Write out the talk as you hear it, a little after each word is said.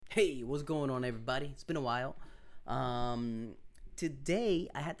Hey, what's going on, everybody? It's been a while. Um, Today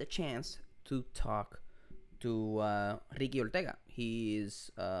I had the chance to talk to Ricky Ortega.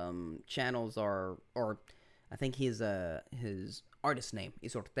 His channels are, or I think his artist name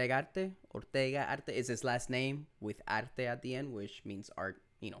is Ortega Arte. Ortega Arte is his last name with arte at the end, which means art,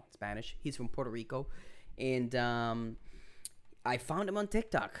 Spanish. He's from Puerto Rico, and I found him on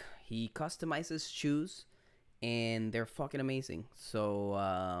TikTok. He customizes shoes and they're fucking amazing.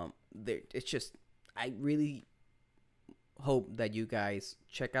 So it's just I really hope that you guys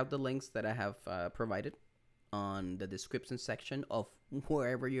check out the links that I have provided on the description section of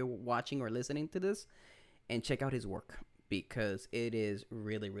wherever you're watching or listening to this, and check out his work because it is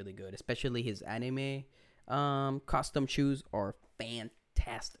really really good. Especially his anime custom shoes are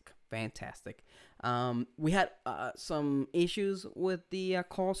fantastic. Fantastic. We had some issues with the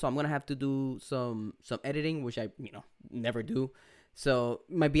call, so I'm gonna have to do some editing, which I never do. So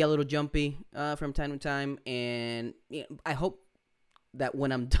might be a little jumpy from time to time, and I hope that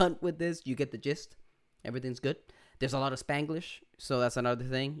when I'm done with this, you get the gist. Everything's good. There's a lot of Spanglish, so that's another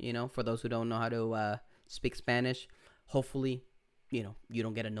thing. For those who don't know how to speak Spanish, hopefully, you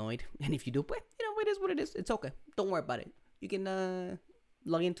don't get annoyed, and if you do, well, it is what it is. It's okay. Don't worry about it. You can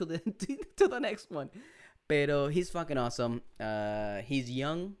log into the to the next one. Pero he's fucking awesome. He's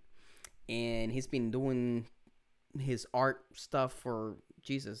young, and he's been doing his art stuff for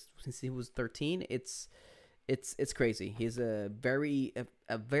Jesus since he was 13. It's crazy. He's a very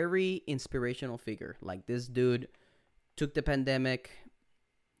inspirational figure. Like, this dude took the pandemic,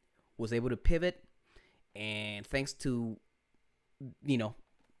 was able to pivot, and thanks to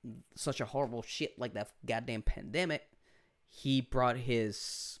such a horrible shit like that goddamn pandemic, he brought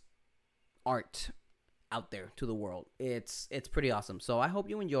his art out there to the world. It's pretty awesome. So I hope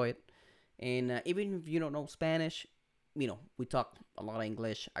you enjoy it. And even if you don't know Spanish, we talk a lot of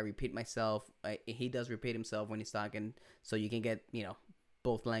English. I repeat myself. He does repeat himself when he's talking, so you can get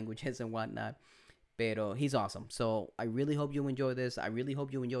both languages and whatnot. Pero he's awesome. So I really hope you enjoy this. I really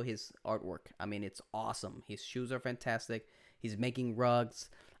hope you enjoy his artwork. I mean, it's awesome. His shoes are fantastic. He's making rugs,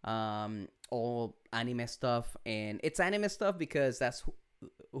 all anime stuff, and it's anime stuff because that's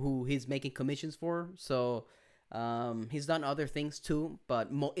who he's making commissions for. So he's done other things too, but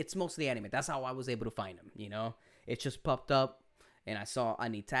it's mostly anime. That's how I was able to find him. It just popped up, and I saw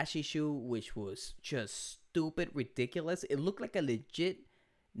an Itachi shoe, which was just stupid, ridiculous. It looked like a legit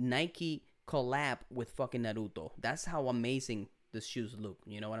Nike collab with fucking Naruto. That's how amazing the shoes look.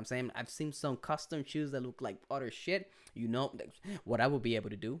 You know what I'm saying? I've seen some custom shoes that look like utter shit. What I would be able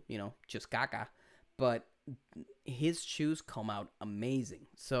to do. Just caca. But his shoes come out amazing.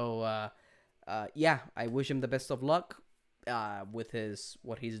 So yeah, I wish him the best of luck with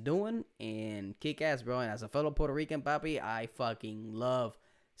what he's doing, and kick ass, bro. And as a fellow Puerto Rican papi, I fucking love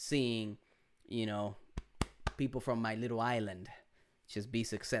seeing people from my little island just be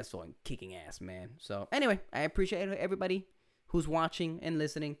successful and kicking ass, man. So anyway, I appreciate everybody who's watching and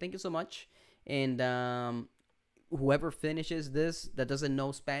listening. Thank you so much. And whoever finishes this that doesn't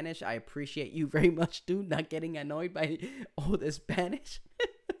know Spanish, I appreciate you very much, dude. Not getting annoyed by all the Spanish.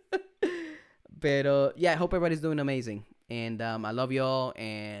 But yeah, I hope everybody's doing amazing. And I love y'all.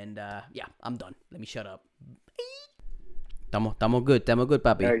 And yeah, I'm done. Let me shut up. Estamos good,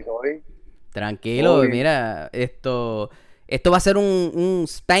 papi. Hey, sorry. Tranquilo, mira, esto va a ser un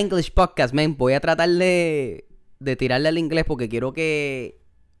Spanglish podcast, man. Voy a tratar de tirarle al inglés porque quiero que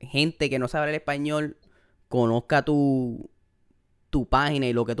gente que no sabe el español conozca tu página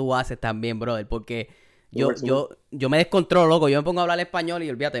y lo que tú haces también, brother. Porque yo me descontrolo, loco. Yo me pongo a hablar español y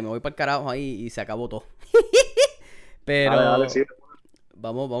olvídate, me voy para el carajo ahí y se acabó todo. Pero Dale, sí.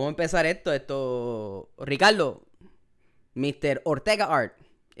 vamos a empezar esto. Ricardo, Mr. Ortega Art.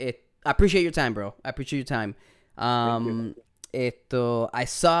 I appreciate your time, bro. I appreciate your time. I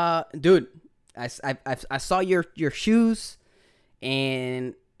saw, dude, I saw your shoes,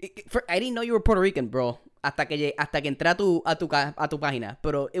 and I didn't know you were Puerto Rican, bro. Hasta que entré a tu página.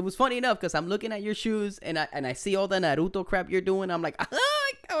 Pero it was funny enough because I'm looking at your shoes and I see all the Naruto crap you're doing. I'm like,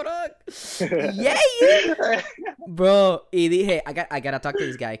 cabrón. Yeah. Bro, y dije, I gotta talk to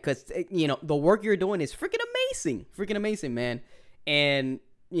this guy because, the work you're doing is freaking amazing. Freaking amazing, man. And,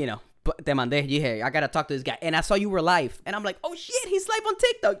 te mandé, dije, I gotta talk to this guy. And I saw you were live. And I'm like, oh shit, he's live on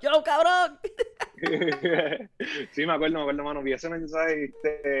TikTok. Yo, cabrón. Sí, me acuerdo, mano. Vi ese mensaje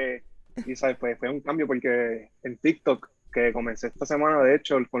y ¿sabes? Pues fue un cambio porque en TikTok, que comencé esta semana, de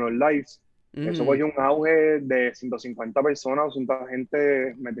hecho, con los lives, eso cogió un auge de 150 personas, 200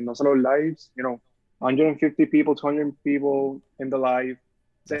 gente metiéndose a los lives, 150 people, 200 people in the live,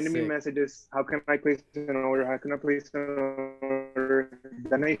 sending me messages, how can I place an order, whatever.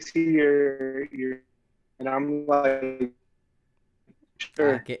 Then I see your, and I'm like,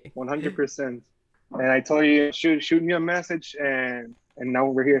 sure, Okay. 100%. And I told you, shoot me a message, and now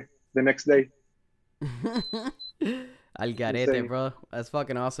we're here the next day. Al garete, Insane. bro. That's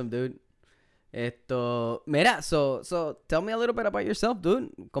fucking awesome, dude. Mira, so tell me a little bit about yourself, dude.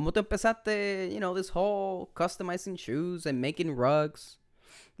 ¿Cómo tú empezaste, this whole customizing shoes and making rugs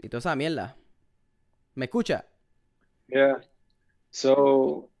y toda esa mierda? ¿Me escucha? Yeah.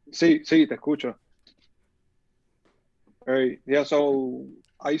 So, sí, te escucho. All right. Yeah. So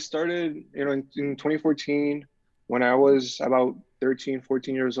I started, in 2014 when I was about 13,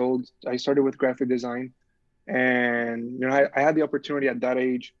 14 years old. I started with graphic design. And, I had the opportunity at that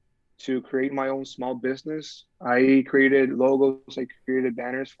age to create my own small business. I created logos, I created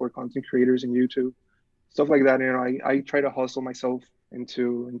banners for content creators in YouTube, stuff like that. I try to hustle myself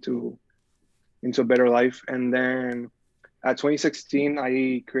into a better life. And then at 2016,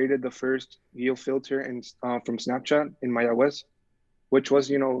 I created the first Geo filter from Snapchat in my iOS, which was,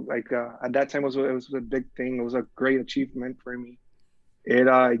 like at that time it was a big thing. It was a great achievement for me.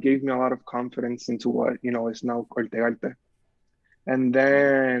 It gave me a lot of confidence into what, is now Cortegarte. And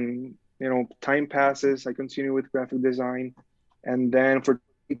then, time passes. I continue with graphic design. And then for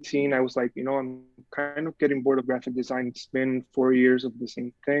 18, I was like, I'm kind of getting bored of graphic design. It's been 4 years of the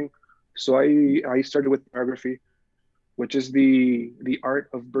same thing. So I started with photography, which is the art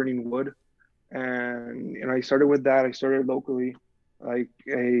of burning wood. And I started with that. I started locally, like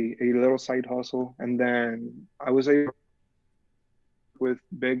a little side hustle. And then I was able with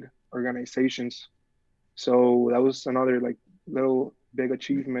big organizations. So that was another like little big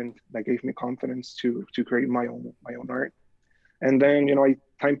achievement that gave me confidence to create my own art. And then,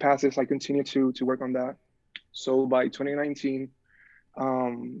 time passes, I continue to work on that. So by 2019,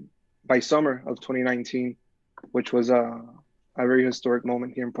 by summer of 2019, which was a very historic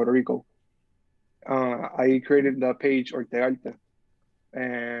moment here in Puerto Rico, I created the page Ortearte,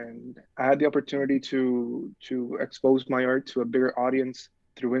 and I had the opportunity to expose my art to a bigger audience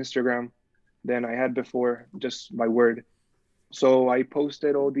through Instagram than I had before, just by word. So I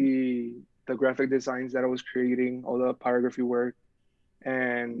posted all the graphic designs that I was creating, all the pyrography work,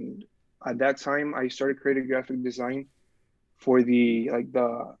 and at that time I started creating graphic design for the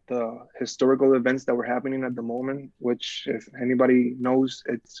historical events that were happening at the moment, which if anybody knows,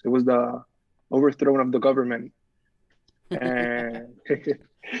 it was the overthrow of the government. And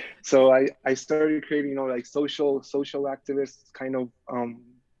so I started creating, like social activists kind of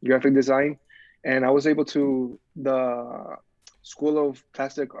graphic design. And I was able to the School of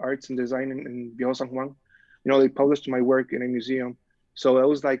Plastic Arts and Design in Viejo San Juan, they published my work in a museum. So it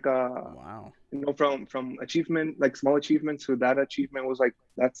was like Wow. from achievement, like small achievement, to that achievement was like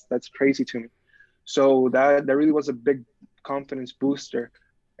that's crazy to me. So that really was a big confidence booster.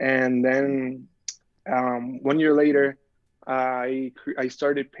 And then 1 year later, I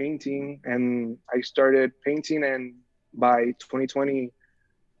started painting, and by 2020,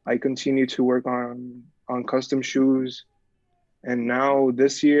 I continued to work on custom shoes. And now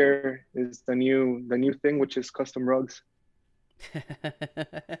this year is the new thing, which is custom rugs.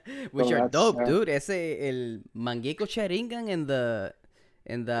 Which So are that's dope, dude. Ese, el Mangeco Sharingan and the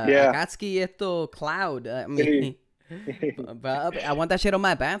yeah. Akatsuki esto cloud. I Sí. mean, but I want that shit on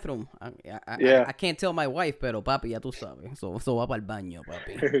my bathroom. Yeah. I can't tell my wife, pero papi, ya tú sabes. So va para el baño,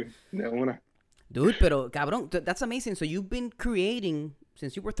 papi. De una. Dude, pero cabrón, that's amazing. So you've been creating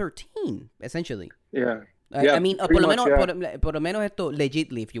since you were 13, essentially. Yeah. I Yeah, mean, pretty much, yeah. por lo menos esto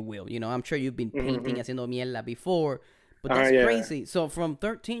legitly, if you will. I'm sure you've been painting, Mm-hmm. haciendo mierda before, but that's Yeah. crazy. So from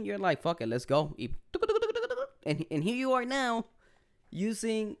 13, you're like, fuck it, let's go. And here you are now,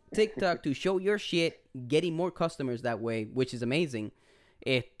 using TikTok to show your shit, getting more customers that way, which is amazing.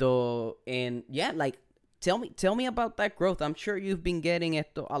 And yeah, like, tell me about that growth. I'm sure you've been getting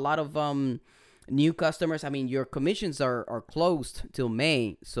a lot of new customers. I mean, your commissions are closed till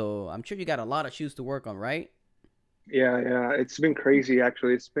May, so I'm sure you got a lot of shoes to work on, right? Yeah. It's been crazy,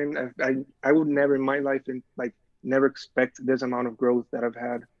 actually. It's been I would never in my life never expect this amount of growth that I've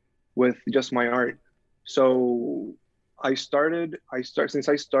had with just my art. So since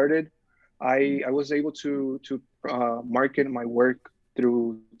I started, I was able to market my work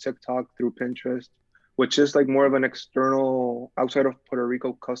through TikTok, through Pinterest, which is like more of an external outside of Puerto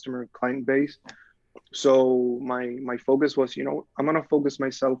Rico customer client base. So my focus was, I'm gonna focus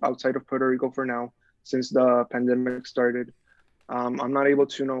myself outside of Puerto Rico for now, since the pandemic started. I'm not able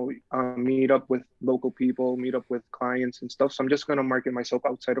to, meet up with local people, meet up with clients and stuff. So I'm just gonna market myself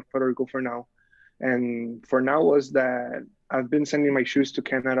outside of Puerto Rico for now. And for now was that I've been sending my shoes to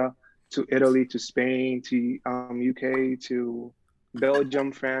Canada, to Italy, to Spain, to UK, to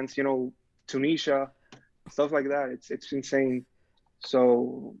Belgium, France, Tunisia, stuff like that. It's insane.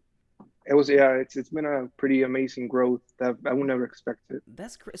 So it's been a pretty amazing growth that I would never expect it.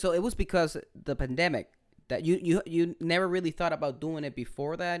 So it was because the pandemic that you never really thought about doing it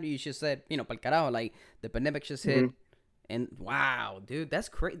before that. You just said, pal carajo, like the pandemic just hit. Hmm. And wow, dude, that's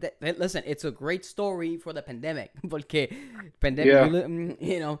great. Listen, it's a great story for the pandemic. Porque pandemic,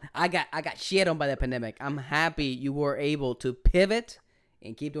 Yeah, I got shit on by the pandemic. I'm happy you were able to pivot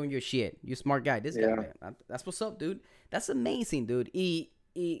and keep doing your shit. You smart guy. This guy, yeah. man. That's what's up, dude. That's amazing, dude.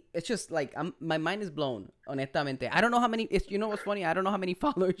 It's just like my mind is blown. Honestamente, I don't know how many. You know what's funny? I don't know how many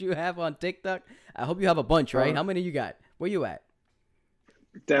followers you have on TikTok. I hope you have a bunch, right? Uh, How many you got? Where you at?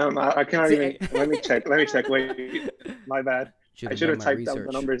 Damn, I cannot See, even. Let me check. Let me check. Wait, my bad. should I have should done have my typed out the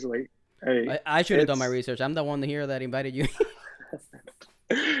research. numbers. Wait, hey, I should have done my it's research. I'm the one here that invited you.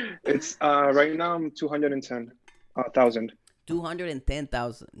 it's right now I'm 210,000.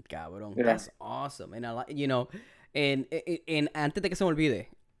 210,000, cabrón. Yeah, That's awesome. And and antes de que se me olvide,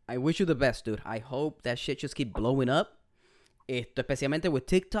 I wish you the best, dude. I hope that shit just keep blowing up. Especialmente with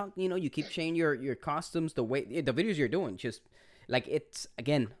TikTok, you keep changing your costumes, the way the videos you're doing, just like it's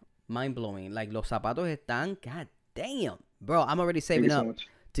again mind blowing. Like los zapatos están, god damn, bro. I'm already thank you saving so up much.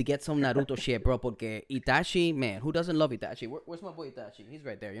 to get some Naruto shit, bro. Porque Itachi, man, who doesn't love Itachi? Where's my boy Itachi? He's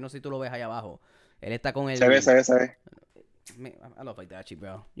right there. Yo no sé si tú lo ves ahí abajo. Él está con Se ve, el. se ve, se ve. Man, I love Itachi,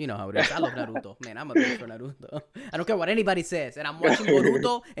 bro. You know how it is. I love Naruto. Man, I'm a bitch for Naruto. I don't care what anybody says. And I'm watching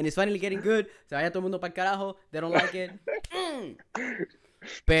Boruto, and it's finally getting good. Se vaya todo el mundo para carajo. They don't like it. Mm.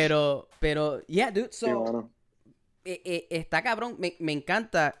 Pero, yeah, dude. Sí, So, mano. está cabrón. Me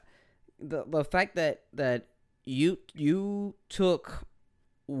encanta the fact that you took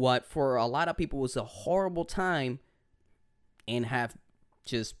what for a lot of people was a horrible time and have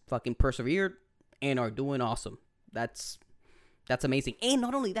just fucking persevered and are doing awesome. That's amazing. And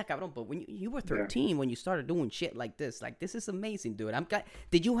not only that, cabrón, but when you were Yeah. 13 when you started doing shit like this is amazing, dude. I'm glad.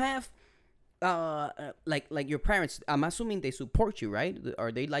 Did you have like your parents? I'm assuming they support you, right?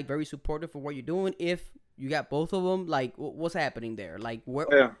 Are they like very supportive of what you're doing? If you got both of them, like what's happening there? Like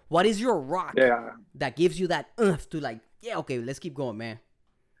Yeah, what is your rock yeah, that gives you that to like, yeah, okay, let's keep going, man.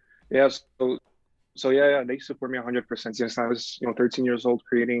 yeah. So yeah, they support me 100% since I was 13 years old,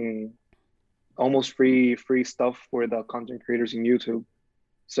 creating almost free stuff for the content creators in YouTube.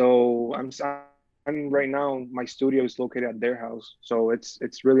 So I'm right now my studio is located at their house. So it's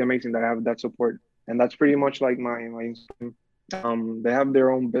really amazing that I have that support. And that's pretty much like my they have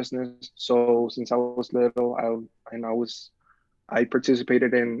their own business. So since I was little, I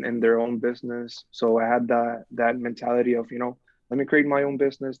participated in their own business. So I had that mentality of, let me create my own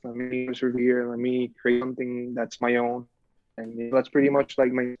business, let me persevere, let me create something that's my own. And that's pretty much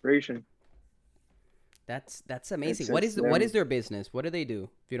like my inspiration. That's amazing. It's What it's is what is them. their business? What do they do?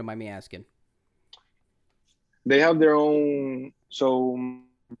 If you don't mind me asking. They have their own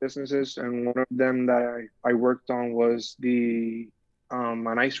businesses, and one of them that I worked on was the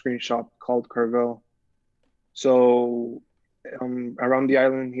an ice cream shop called Carvel. So around the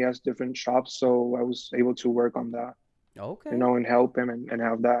island, he has different shops. So I was able to work on that, Okay. and help him and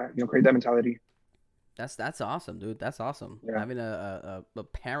have that, create that mentality. That's awesome, dude. That's awesome. Yeah, Having a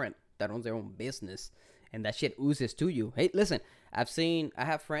parent that owns their own business and that shit oozes to you. Hey, listen, I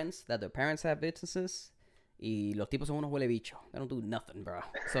have friends that their parents have businesses y los tipos son unos huele bicho. They don't do nothing, bro.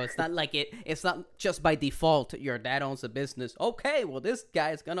 So it's not like it's not just by default your dad owns a business. Okay, well this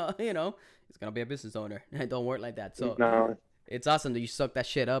guy is gonna, he's gonna be a business owner. It don't work like that. So no, it's awesome that you sucked that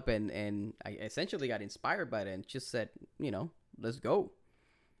shit up and I essentially got inspired by it and just said, let's go.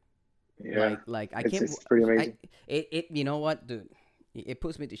 yeah, Like I it's can't. it's pretty I amazing. it you know what, dude? It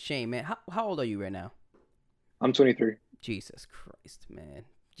puts me to shame, man. How old are you right now? I'm 23. Jesus Christ, man.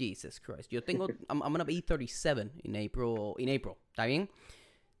 Jesus Christ. I'm gonna be 37 in April. In April, ¿está bien?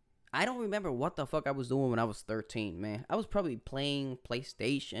 I don't remember what the fuck I was doing when I was 13, man. I was probably playing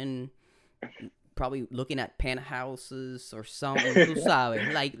PlayStation, probably looking at penthouses or something. Tú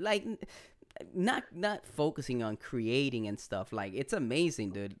sabes, like not focusing on creating and stuff. Like it's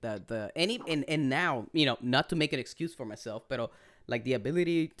amazing, dude. And now, not to make an excuse for myself, but like the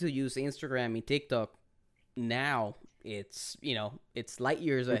ability to use Instagram and TikTok now, it's light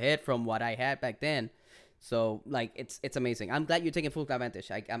years ahead from what I had back then. So like it's amazing. I'm glad you're taking full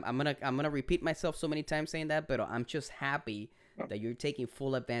advantage. I'm gonna repeat myself so many times saying that, but I'm just happy that you're taking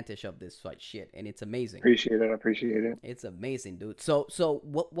full advantage of this such shit, and it's amazing. Appreciate it. Appreciate it. It's amazing, dude. So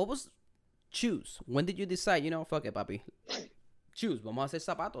what was choose? When did you decide? Fuck it, papi. Choose. Vamos a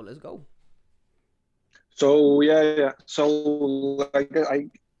hacer zapato. Let's go. So yeah, yeah. So like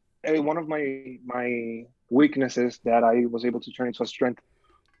one of my weaknesses that I was able to turn into a strength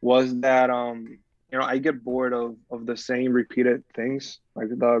was that I get bored of the same repeated things, like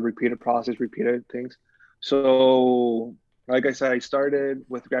the repeated process, repeated things. So like I said, I started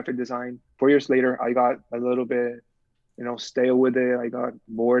with graphic design. 4 years later, I got a little bit, stale with it. I got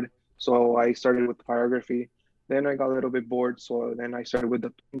bored. So I started with typography. Then I got a little bit bored. So then I started with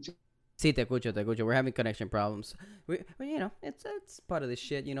the painting. Sí, te escucho, te escucho. We're having connection problems. It's part of this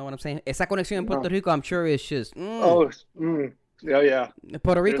shit, you know what I'm saying? Esa conexión en Puerto Rico, I'm sure is just... Yeah.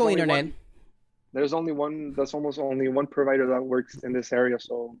 Puerto Rico internet. There's only one, there's almost only one provider that works in this area,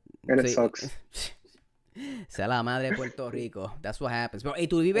 and it sucks. Sea la madre de Puerto Rico. That's what happens. Pero, y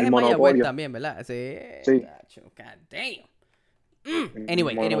tú vives en Mayagüez también, ¿verdad? Sí. God damn.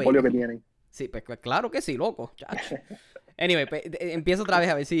 Anyway. Que tienen. Sí, pues claro que sí, loco. Anyway, pues, empieza otra vez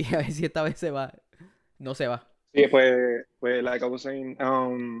a ver si esta vez se va. No se va. Sí, pues, like I was saying,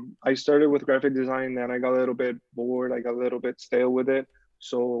 I started with graphic design, and I got a little bit bored. I got a little bit stale with it.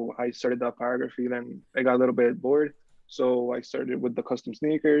 So I started the typography, then I got a little bit bored. So I started with the custom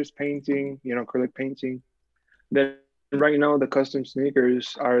sneakers, painting, acrylic painting. Then right now the custom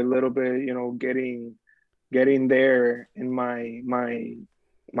sneakers are a little bit, getting there in my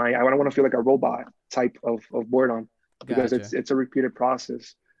I don't want to feel like a robot type of boredom, because it's a repeated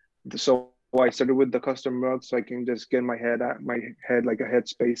process. So I started with the custom rugs, so I can just get my head like a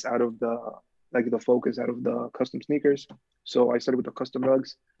headspace out of the focus out of the custom sneakers. So I started with the custom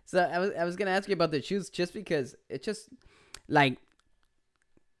rugs. So I was gonna ask you about the shoes, just because it's just like,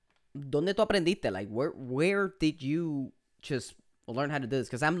 ¿dónde tú aprendiste? Like, where did you just learn how to do this?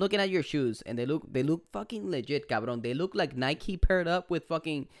 Because I'm looking at your shoes and they look fucking legit, cabrón. They look like Nike paired up with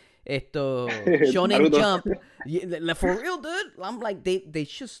fucking Shonen Jump. Yeah, for real, dude. I'm like, they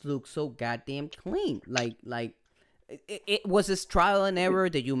just look so goddamn clean. Like it was this trial and error.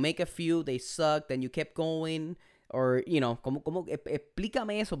 Did you make a few, they sucked, then you kept going? Or, como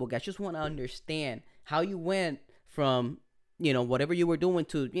explícame eso, porque I just want to understand how you went from, whatever you were doing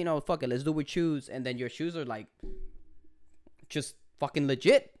to, fuck it, let's do with shoes, and then your shoes are like just fucking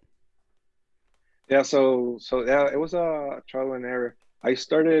legit. Yeah, so yeah, it was a trial and error. I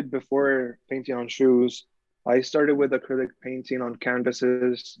started before painting on shoes. I started with acrylic painting on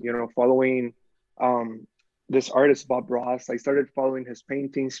canvases, following this artist, Bob Ross. I started following his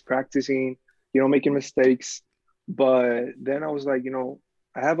paintings, practicing, making mistakes. But then I was like,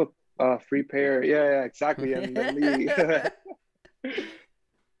 I have a free pair. Yeah, exactly. And then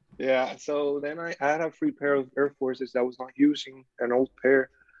yeah, so then I had a free pair of Air Forces that I was not using, an old pair.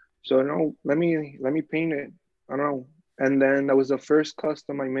 So let me paint it. I don't know. And then that was the first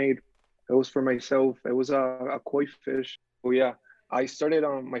custom I made. It was for myself. It was a koi fish. Oh yeah, I started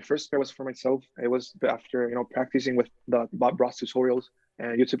on my first pair was for myself. It was after practicing with the Bob Ross tutorials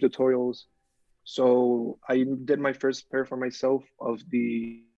and YouTube tutorials. So I did my first pair for myself of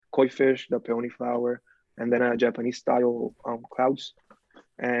the koi fish, the peony flower, and then a Japanese style clouds.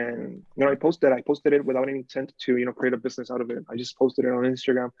 And I posted it without any intent to create a business out of it. I just posted it on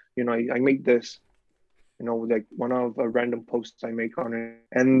Instagram. I made this, like one of a random posts I make on it.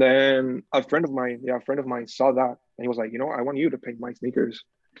 And then a friend of mine saw that, and he was like, I want you to paint my sneakers.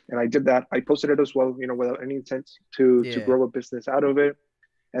 And I did that. I posted it as well, without any intent to grow a business out of it.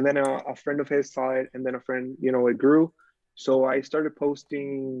 And then a friend of his saw it, and then a friend, it grew. So I started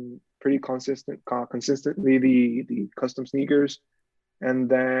posting pretty consistently the custom sneakers. And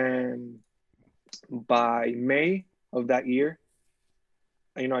then by May of that year,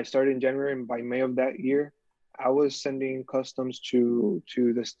 I started in January, and by May of that year, I was sending customs to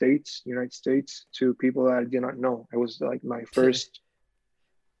the States, United States, to people that I did not know. It was like my first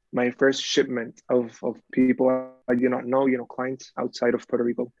shipment of people I did not know, clients outside of Puerto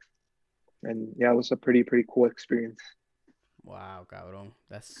Rico. And yeah, it was a pretty cool experience. Wow, cabrón.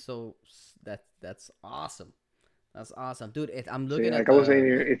 That's awesome. That's awesome, dude. I'm looking at. I was saying,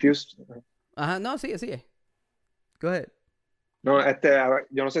 if you. No, sí. Go ahead. No,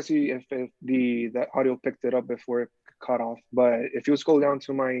 yo no sé si if the audio picked it up before it cut off, but if you scroll down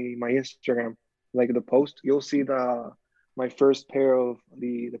to my Instagram, like the post, you'll see my first pair of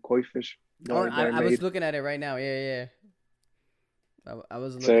the koi fish. I was looking at it right now. Yeah. I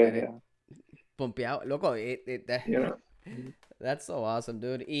was looking at it. Pompeado, loco. That's so awesome,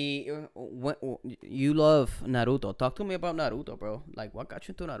 dude. You love Naruto. Talk to me about Naruto, bro. Like, what got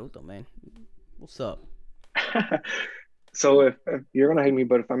you into Naruto, man? What's up? So if you're gonna hate me,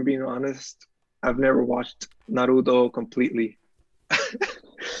 but if I'm being honest, I've never watched Naruto completely.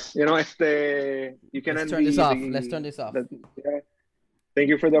 You can. Let's turn this off. Let's turn this off. Thank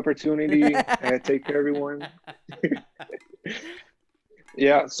you for the opportunity. Take care, everyone.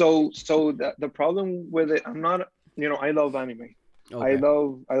 Yeah, so the problem with it, I'm not, I love anime. Okay. I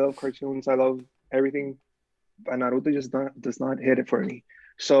love cartoons. I love everything, but Naruto just not does not hit it for me.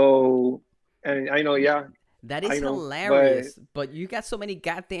 So, and I know, yeah, That I is know, but hilarious, but you got so many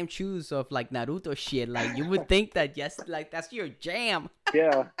goddamn shoes of like Naruto shit. Like you would think that yes, like that's your jam.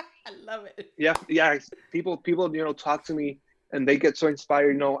 yeah, I love it. yeah, yeah. People, talk to me and they get so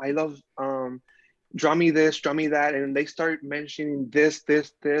inspired. No, I love draw me this, draw me that, and they start mentioning this,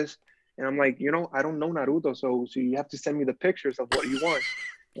 and I'm like, I don't know Naruto, so you have to send me the pictures of what you want,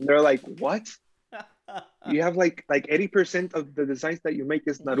 and they're like, what? You have like 80% of the designs that you make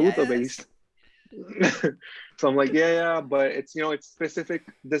is Naruto Yes. based. So I'm like, yeah, but it's specific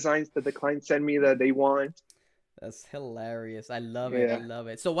designs that the clients send me that they want. That's hilarious. I love it. I Yeah. love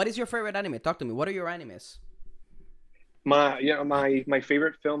it. So, what is your favorite anime? Talk to me. What are your animes? My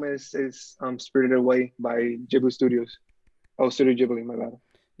favorite film is Spirited Away by Ghibli Studios. Oh, Studio Ghibli, my bad.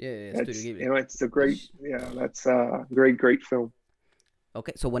 Yeah, yeah, Studio That's Ghibli. it's a great, yeah, that's a great film.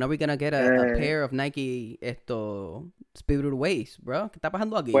 Okay, so when are we gonna get a And pair of Nike Spirited Ways, bro? ¿Qué está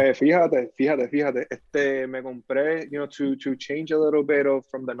pasando aquí? pues fíjate, me compré, to change a little bit of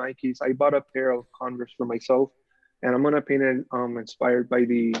from the Nikes. I bought a pair of Converse for myself, and I'm gonna paint it inspired by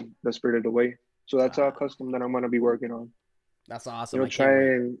the Spirited Away. So that's a Ah, custom that I'm gonna be working on. that's awesome. I can't Try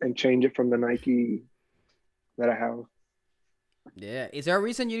wait. and change it from the Nike that I have. Yeah. Is there a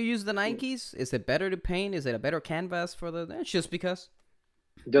reason you use the Nikes? Is it better to paint? Is it a better canvas for the? It's just because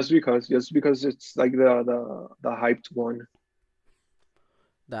Just because it's like the hyped one.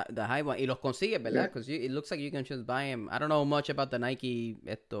 the high one. Y los consigues, Yeah. ¿verdad? Because it looks like you can just buy them. I don't know much about the Nike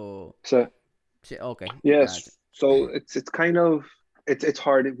So shit. Okay, yes, gotcha. so it's kind of it's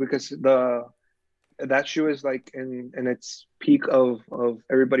hard because the that shoe is like in its peak of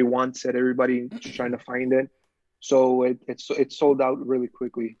everybody wants it, everybody trying to find it. So it's sold out really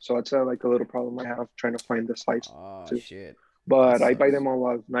quickly. So it's like a little problem I have trying to find the Oh sizes. shit, that But I buy sucks. them all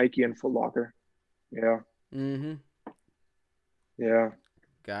of Nike and Foot Locker. Yeah, Mm-hmm. yeah.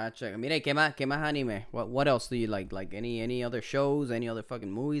 Gotcha. Mira, ¿y qué más anime? What else do you like? Like any other shows, any other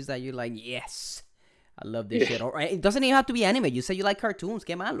fucking movies that you like? Yes. I love this shit. All right. It doesn't even have to be anime. You say you like cartoons.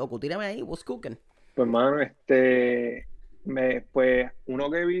 ¿Qué más, loco? Tírame ahí. What's cooking? Pues mano, pues uno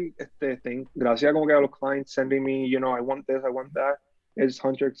que vi, gracias como que a los clients sending me, I want this, I want that, is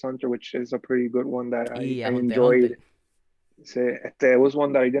Hunter x Hunter, which is a pretty good one that Y I a Hunter x enjoyed. Hunter. It was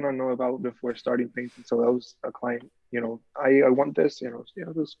one that I did not know about before starting painting, so that was a client, I want this,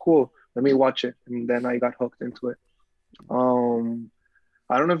 this is cool, let me watch it, and then I got hooked into it. Um,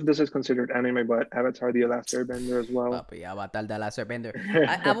 I don't know if this is considered anime, but Avatar: The Last Airbender as well. Papi, Avatar the Last Airbender.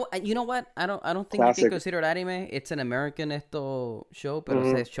 You know what? I don't think you can Classic. consider it anime. It's an American show, pero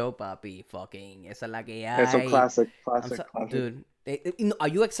Hmm. ese show, papi, fucking, esa es la que It's a hay. classic, classic, classic. Dude. Are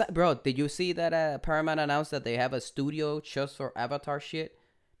you excited, bro? Did you see that Paramount announced that they have a studio just for Avatar shit?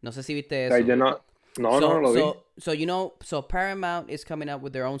 No sé si viste I eso. did not. No, no, So no lo vi. so so so Paramount is coming out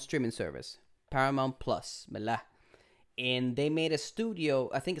with their own streaming service, Paramount Plus, ¿verdad? And they made a studio,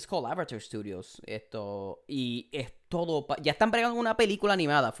 I think it's called Avatar Studios. Y es todo. Ya están bregando una película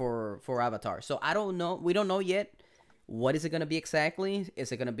animada for Avatar. So I don't know. We don't know yet. What is it gonna be exactly?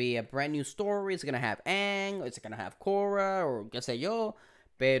 Is it gonna be a brand new story? Is it gonna have Aang? Is it gonna have Korra? Or qué sé yo?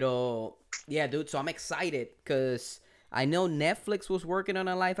 Pero yeah, dude. So I'm excited because I know Netflix was working on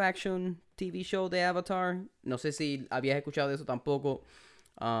a live action TV show de Avatar. No sé si habías escuchado de eso tampoco.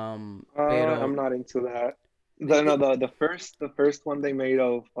 I'm Pero not into that. it, The no it, the first one they made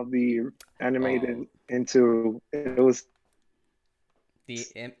of the oh, animated into M.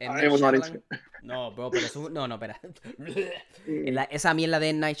 it Night was not into Shyamalan. it. No, bro, pero eso. No, espera. Esa mierda de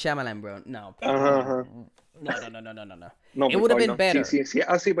M. Night Shyamalan, bro. No, Ajá, ajá. no, no, no, no, no, no, no. No, It por would have favor, been no. Sí, better. sí, sí.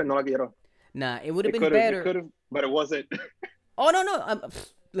 Ah, sí, pues no la quiero. Nah, it would have It been could have, it better. could have, but it wasn't. Oh, no, no.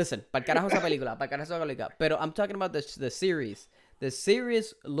 Listen, para carajo esa película. Para carajo esa película. Pero I'm talking about the series. The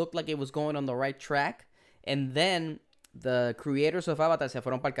series looked like it was going on the right track. And then the creators of Avatar se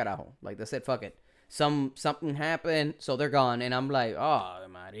fueron para carajo. Like they said, fuck it. Something happened, so they're gone. And I'm like, oh,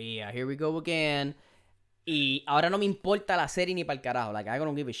 Maria, here we go again. Y ahora no me importa la serie ni para carajo. Like, I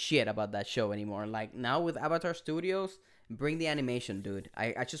don't give a shit about that show anymore. Like, now with Avatar Studios, bring the animation, dude.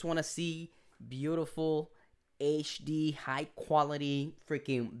 I just want to see beautiful, HD, high quality,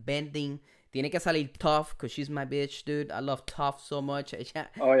 freaking bending. Tiene que salir Toph, because she's my bitch, dude. I love Toph so much.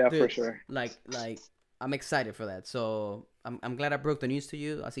 Oh yeah, for Dude, sure. like, I'm excited for that. So, I'm glad I broke the news to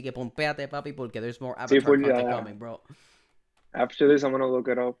you. Así que pompeate, papi, porque there's more Sí, Avatar for content coming, bro. after this, I'm gonna look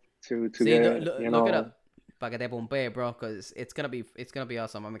it up to See, get, look it up. Para que te pompee, bro, because it's gonna be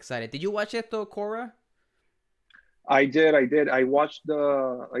awesome. I'm excited. Did you watch it though, Korra? I did. I watched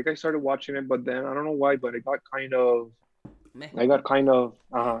like I started watching it, but then I don't know why, but Meh. I got kind of,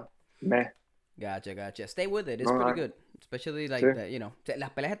 meh. Gotcha. Stay with it. It's No, pretty good, especially sí, like that. You know,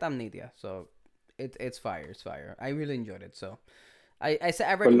 las peleas están nítidas, so it's fire. It's fire. I really enjoyed it. So I pues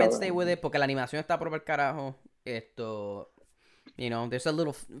recommend stay with it porque la animación está por el carajo. Esto, you know, there's a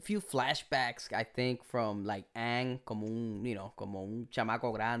little few flashbacks I think from like Aang como un, you know, como un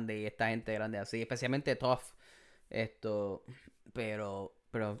chamaco grande y esta gente grande así, especialmente Toph. Esto, pero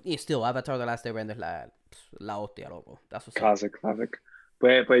y still Avatar The Last Airbender es la hostia, loco. That's what's up. classic, classic.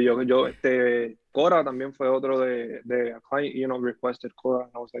 Pues Korra también fue otro de a client, requested Korra,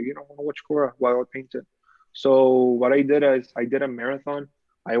 and I was like, I want to watch Korra while I paint it. So what I did is I did a marathon.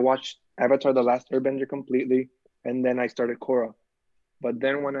 I watched Avatar: The Last Airbender completely, and then I started Korra. But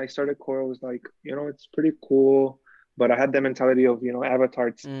then when I started Korra, I was like, it's pretty cool, but I had the mentality of, Avatar,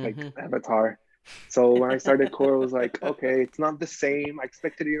 it's like Avatar. So when I started Korra, I was like, okay, it's not the same. I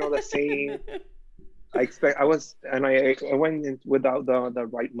expected, the same. I went in without the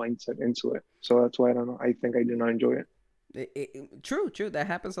right mindset into it. So that's why I don't know. I think I did not enjoy it. True. That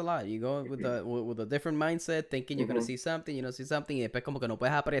happens a lot. You go with a different mindset, thinking you're gonna Mm-hmm. see something, you don't see something, y después como que no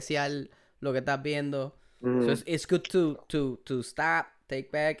puedes apreciar lo que estás viendo. So Mm-hmm. it's good to stop,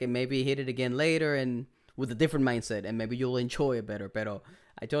 take back, and maybe hit it again later, and with a different mindset, and maybe you'll enjoy it better. Pero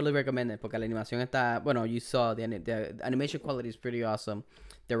I totally recommend it porque la animación está, bueno, you saw the animation quality is pretty awesome.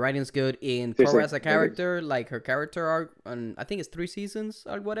 The writing's good. In Sí, Korra sí, as a character, like her character arc, on I think it's 3 seasons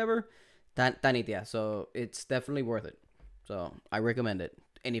or whatever. Tan nítida. So it's definitely worth it. So I recommend it.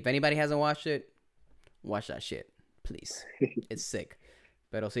 And if anybody hasn't watched it, watch that shit, please. It's sick.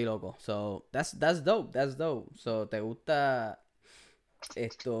 Pero sí, loco. So that's dope. That's dope. So te gusta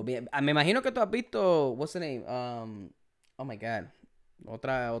esto. Me imagino que tú has visto, what's the name? Oh my god.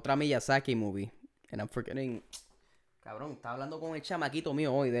 Otra Miyazaki movie. And I'm forgetting. Cabrón, estaba hablando con el chamaquito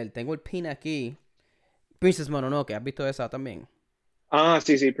mío hoy de él. Tengo el pin aquí. Princess Mononoke, ¿has visto esa también?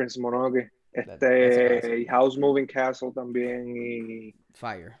 Sí, Prince Mononoke. Y House Moving Castle también.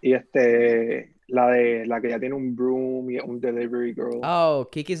 Fire. Y la que ya tiene un broom y un delivery girl. Oh,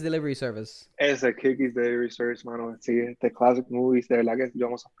 Kiki's Delivery Service. Ese Kiki's Delivery Service, mano. Sí, classic movies, de verdad que yo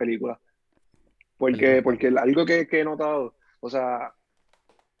amo esas películas. Porque algo que he notado, o sea,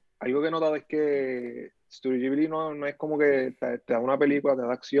 algo que he notado es que Studio Ghibli no es como que te da una película, te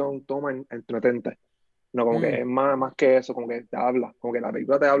da acción, toma, entretente. No, como que es más que eso, como que te habla, como que la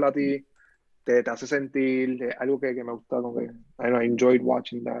película te habla a ti, te hace sentir, algo que me gusta, como que I enjoyed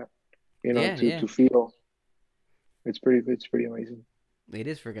watching that, to feel. It's pretty amazing. It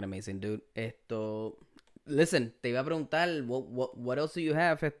is freaking amazing, dude. Listen, te iba a preguntar, what else do you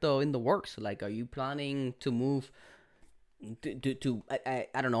have in the works? Like, are you planning to move to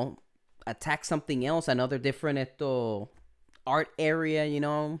I don't know, attack something else, another different art area,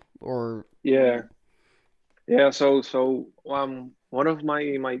 or Yeah. So one of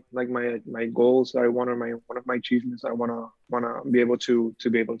my goals, one of my achievements, I wanna be able to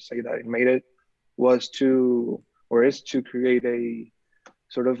be able to say that I made it, is to create a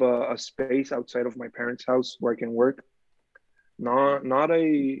sort of a space outside of my parents' house where I can work. Not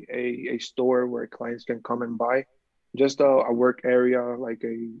a store where clients can come and buy, just a work area, like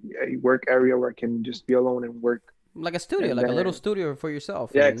a work area where I can just be alone and work. Like a studio, like a little studio for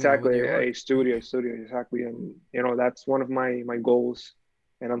yourself. Yeah, exactly. A studio, exactly. And that's one of my goals,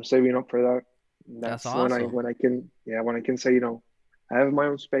 and I'm saving up for that. That's awesome. when I can say, I have my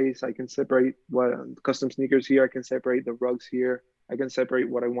own space. I can separate what custom sneakers here. I can separate the rugs here. I can separate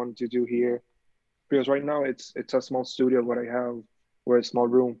what I want to do here. Because right now it's a small studio what I have, or a small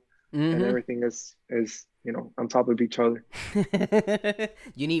room, and everything is on top of each other.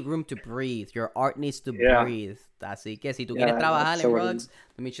 You need room to breathe. Your art needs to breathe. Así que si tú quieres trabajar en rugs,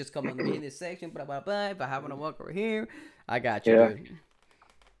 let me just come on in this section, blah, blah, blah. If I happen to walk over here, I got you, dude.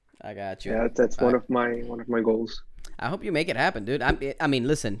 I got you. Yeah, that's one of my goals. I hope you make it happen, dude. I mean,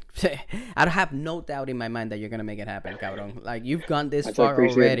 listen, I have no doubt in my mind that you're gonna make it happen, cabrón. Like, you've gone this far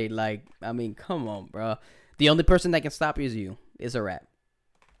already. Like, I mean, come on, bro. The only person that can stop you is you. It's a rap.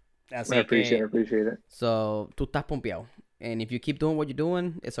 I appreciate it. So, tú estás pompeado. And if you keep doing what you're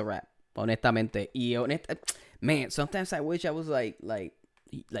doing, it's a rap. Honestamente. Man, sometimes I wish I was like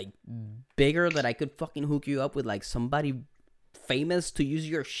bigger, that I could fucking hook you up with like somebody famous to use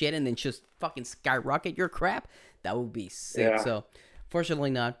your shit and then just fucking skyrocket your crap. That would be sick. Yeah. So,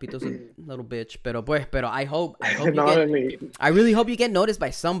 fortunately not. Pito's a little bitch. Pero I hope I really hope you get noticed by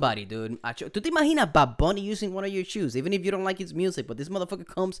somebody, dude. ¿Tú te imaginas Bad Bunny using one of your shoes? Even if you don't like his music, but this motherfucker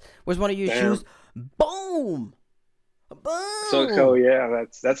comes, wears one of your shoes, boom! Boom! So yeah,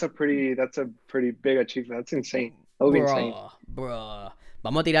 that's a pretty big achievement. That's insane. That would be insane. Bro.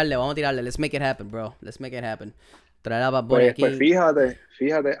 Vamos a tirarle. Let's make it happen, bro. Let's make it happen. Traer a Bad Bunny aquí. Pues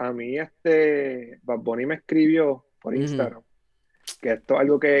fíjate, a mí Bad Bunny me escribió por Instagram, que esto es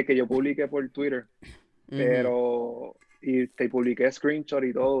algo que yo publiqué por Twitter, y te publiqué screenshot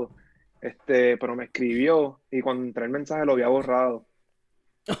y todo, pero me escribió y cuando entré el mensaje lo había borrado.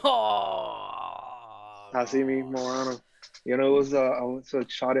 Así mismo, mano. You know, it was a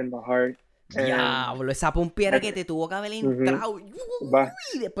shot in the heart. Diablo, esa pompiera que te tuvo que haber entrado.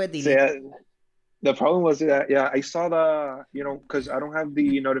 Y después dile. The problem was that, I saw because I don't have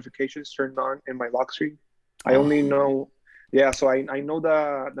the notifications turned on in my lock screen. I only know, so I know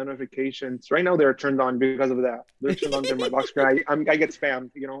the notifications. Right now they're turned on because of that. They're turned on in my lock screen. I get spammed,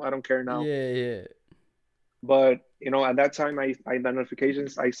 I don't care now. Yeah. But, at that time, the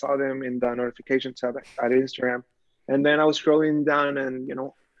notifications, I saw them in the notifications tab at Instagram. And then I was scrolling down and,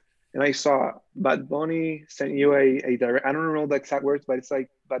 and I saw Bad Bunny sent you a direct, I don't know the exact words, but it's like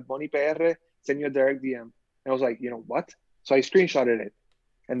Bad Bunny PR send you a direct DM. And I was like, what? So I screenshotted it.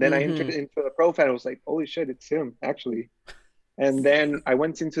 And then I entered into the profile. I was like, holy shit, it's him, actually. And then I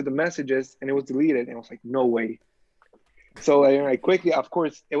went into the messages and it was deleted. And I was like, no way. So I quickly, of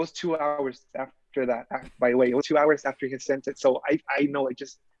course, it was 2 hours after that. By the way, it was 2 hours after he sent it. So I know it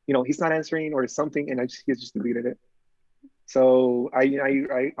just, he's not answering or something. And he just deleted it. So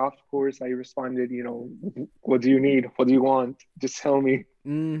I of course, I responded, what do you need? What do you want? Just tell me.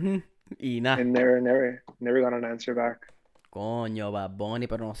 Y nada. And never got an answer back. Coño, Bad Bunny,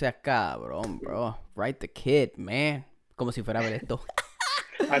 pero no seas cabrón, bro. Write the kid, man. Como si fuera a ver esto.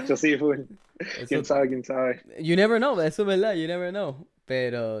 Hacho, sí, fue. ¿Quién sabe? You never know, eso es verdad, you never know.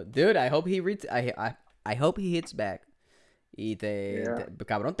 Pero, dude, I hope I hope he hits back. Y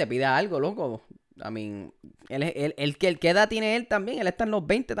cabrón, te pida algo, loco. I mean, ¿qué edad tiene él también? Él está en los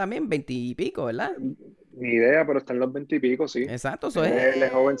 20 también, 20 y pico, ¿verdad? Ni idea, pero está en los 20 y pico, sí. Exacto, él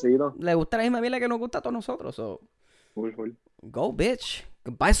es jovencito. Le gusta la misma vida que nos gusta a todos nosotros, so. Full. Go, bitch.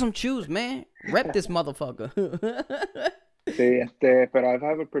 Buy some shoes, man. Rep this motherfucker. Sí, pero I've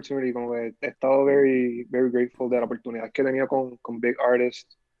had opportunity, como que he estado very, very grateful de la oportunidad que he tenido con big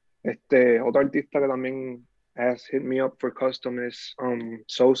artists. Otro artista que también has hit me up for custom is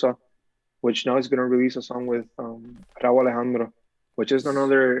Sosa, which now is going to release a song with Raúl Alejandro, which is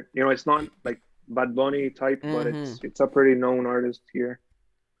another, it's not like Bad Bunny type, but it's a pretty known artist here.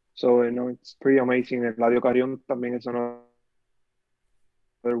 So, it's pretty amazing. Eladio Carrión también is another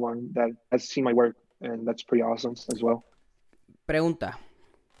one that has seen my work, and that's pretty awesome as well. Pregunta.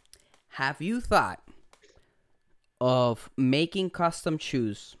 Have you thought of making custom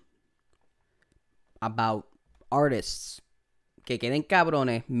shoes about artists que queden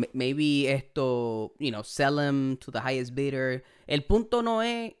cabrones? Maybe esto, sell them to the highest bidder. El punto no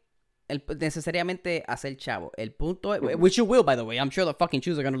es necesariamente hacer chavo. El punto es, which you will, by the way. I'm sure the fucking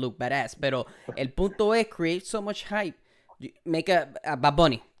shoes are going to look badass. Pero el punto es create so much hype. Make a Bad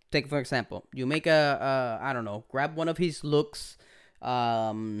Bunny, take for example. You make I don't know, grab one of his looks,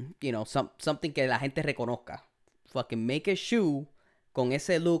 something que la gente reconozca. Fucking make a shoe con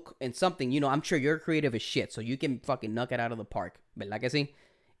ese look and something, I'm sure you're creative as shit, so you can fucking knock it out of the park. ¿Verdad que sí?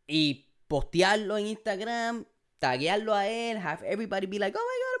 Y postearlo en Instagram, taguearlo a él, have everybody be like,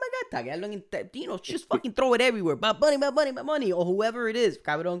 oh my god, taguearlo en, just fucking throw it everywhere. Bad Bunny, or whoever it is,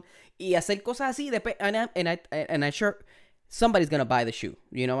 cabrón. Y hacer cosas así, and I'm sure somebody's gonna buy the shoe,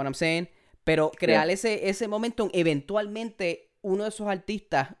 you know what I'm saying? Pero crear ese momentum, eventualmente uno de esos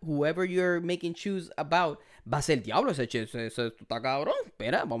artistas, whoever you're making shoes about, va a ser diablo, ese está cabrón.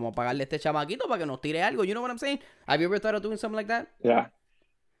 Espera, vamos a pagarle a este chamaquito para que nos tire algo. You know what I'm saying? Have you ever thought of doing something like that?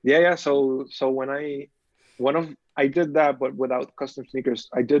 Yeah. So when I did that, but without custom sneakers.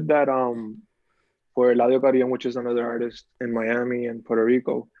 I did that for Eladio Carrión, which is another artist in Miami and Puerto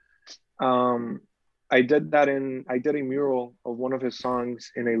Rico. I did a mural of one of his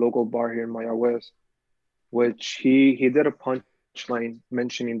songs in a local bar here in Maya West, which he did a punchline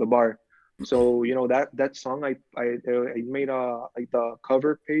mentioning the bar. So that song I made the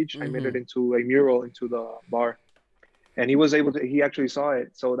cover page. I made it into a mural into the bar, and he actually saw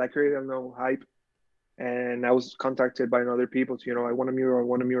it. So that created no hype, and I was contacted by other people to I want a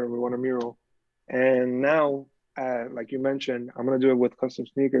mural, and now like you mentioned, I'm gonna do it with custom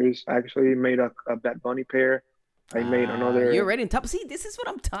sneakers. I actually made a Bad Bunny pair. I made another. You're ready on top. See, this is what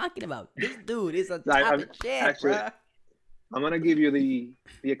I'm talking about. This dude is on top of shit, actually, bro. I'm gonna give you the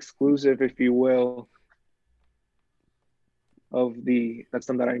exclusive, if you will, of that's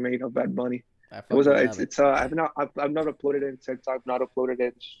something that I made of Bad Bunny. I've not uploaded it in TikTok, I've not uploaded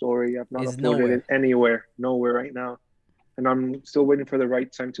it in Story, I've not uploaded it nowhere right now, and I'm still waiting for the right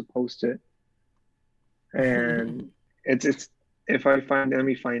time to post it. and it's if I find it, let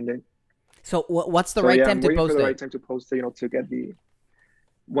me find it. So what's the So right yeah, time I'm to waiting for post the it? right time to post it, to get the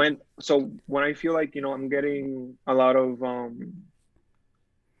when I feel like, I'm getting a lot of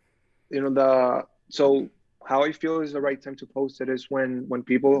the so how I feel is the right time to post it is when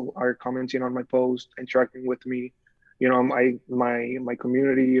people are commenting on my post, interacting with me, my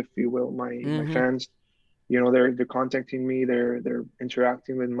community, if you will, my Mm-hmm. fans, they're contacting me, they're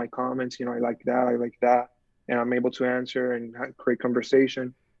interacting with my comments, I like that, and I'm able to answer and create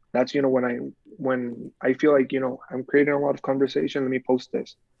conversation. That's when I feel like I'm creating a lot of conversation. Let me post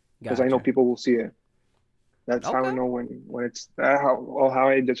this because I know Gotcha. people will see it. That's how I Okay. know when it's how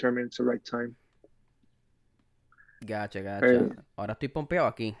I determine it's the right time. Gotcha, gotcha. Right. Ahora estoy pompeado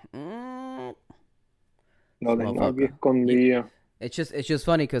aquí. Lo This tengo aquí motherfucker. You, escondido. it's just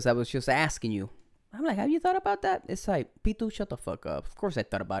funny because I was just asking you. I'm like, have you thought about that? It's like, Pitu, shut the fuck up. Of course I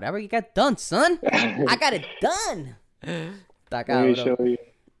thought about it. I already got done, son. I got it done. Está Let me cabrón. show you.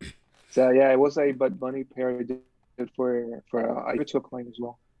 So yeah, it was a Bud Bunny pair I did I gave it to a client as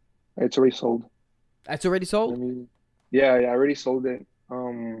well. It's already sold. It's already Let sold? me. Yeah, I already sold it.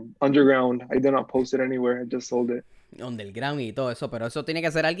 Underground. I did not post it anywhere. I just sold it. Underground y todo eso, pero eso tiene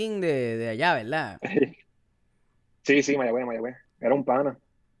que ser alguien de allá, ¿verdad? Sí, sí, Mayagüez. Era un pana.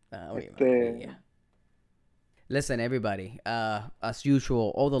 Ave Este, María. Listen, everybody. As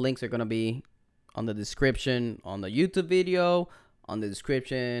usual, all the links are gonna be on the description, on the YouTube video, on the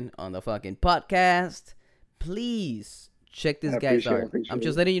description, on the fucking podcast. Please check this I guy's appreciate it. I art. I'm appreciate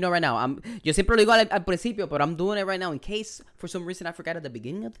just it. letting you know right now. Yo siempre lo digo al principio, but I'm doing it right now in case for some reason I forgot at the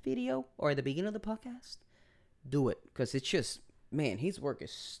beginning of the video or at the beginning of the podcast. Do it, because it's just, man, his work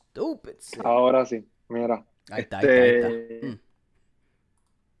is stupid sick. Ahora sí. Mira. Ahí está, ahí está, ahí está.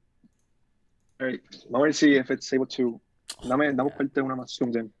 All right. Vamos a ver si if it's able to. Dame parte una más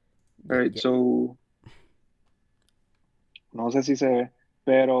zoomed in. All right. Yeah. So, no sé si se ve,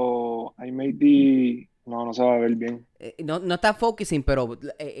 pero I made the. No se va a ver bien. No está focusing, pero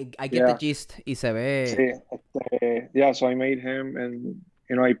I get the Yeah. gist y se ve. Sí. Yeah. So I made him, and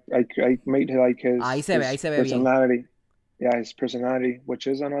I made like Ahí se ve bien. personality. Yeah, his personality, which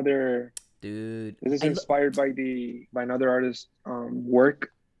is another. Dude. This is inspired by another artist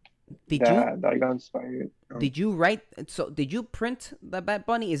work. That I got inspired. Did you write? So did you print the Bad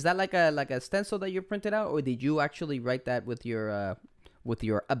Bunny? Is that like a stencil that you printed out, or did you actually write that with your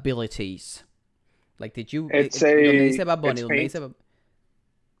abilities? Like, did you? It's donde dice Bad Bunny.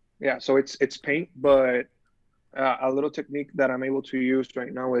 Yeah, so it's paint, but a little technique that I'm able to use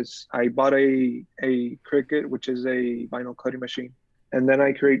right now is I bought a Cricut, which is a vinyl cutting machine, and then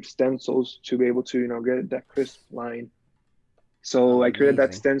I create stencils to be able to get that crisp line. So I created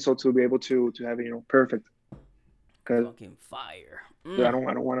that stencil to be able to have it perfect. Fucking fire! I don't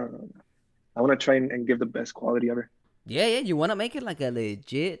want to. I want to try and give the best quality ever. Yeah. You want to make it like a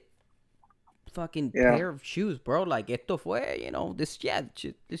legit fucking pair of shoes, bro. Like, esto fue, this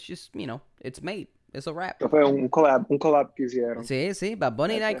just, it's made. It's a wrap. Esto fue un collab que hicieron. Sí, Bad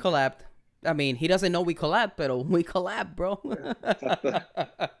Bunny and I collabed. I mean, he doesn't know we collab, pero we collab, bro.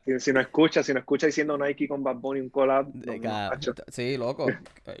 Si no escucha diciendo Nike con Bad Bunny un collab. Sí, loco.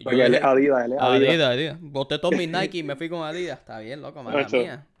 Porque él es Adidas. Boté todos mis Nike y me fui con Adidas. Está bien, loco, mala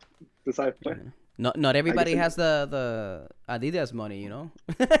mía. Tú sabes, pues. Not everybody has the Adidas money,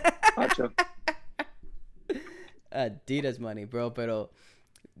 Adidas money, bro, pero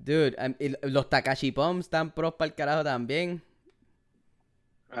dude, los Takashi Pumps están pros para el carajo también.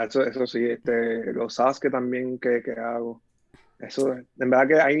 Eso sí, los Sasuke también que hago. Eso, en verdad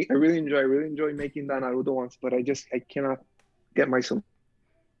que I really enjoy making the Naruto ones, but I cannot get myself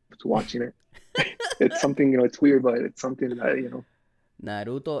to watching it. It's something, it's weird, but it's something that,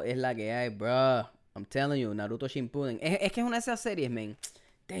 Naruto es la que hay, bro. I'm telling you, Naruto Shippuden. Es que es una de esas series, man.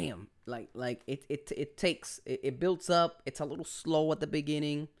 Damn, like it builds up. It's a little slow at the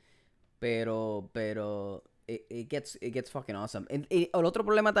beginning, pero it gets fucking awesome. El otro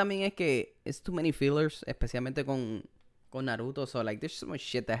problema también es que it's too many fillers, especialmente con Naruto. So like, there's so much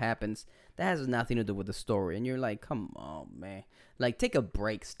shit that happens that has nothing to do with the story, and you're like, come on, man. Like, take a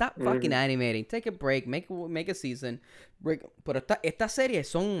break. Stop fucking animating. Take a break. Make a season. Break. Pero estas series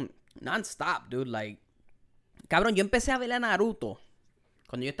son non-stop, dude. Like, cabrón, yo empecé a ver a Naruto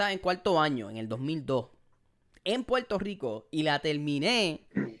cuando yo estaba en cuarto año, en el 2002, en Puerto Rico, y la terminé,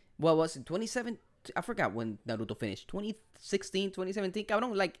 what was it, 2017? I forgot when Naruto finished. 2016, 2017,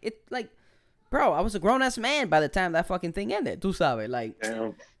 cabrón. Like, bro, I was a grown-ass man by the time that fucking thing ended. Tú sabes, like,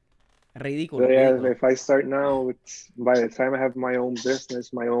 damn. Ridículo. Yeah, if I start now, it's by the time I have my own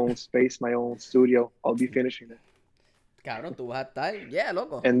business, my own space, my own studio, I'll be finishing it. Cabrón, tú vas a estar, yeah,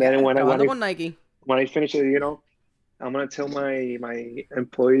 loco. And then when trabajando con Nike. when I finish it, I'm gonna tell my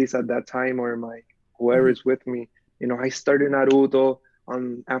employees at that time or my whoever Mhm. is with me, I started Naruto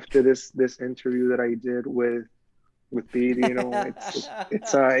on after this interview that I did with Pete.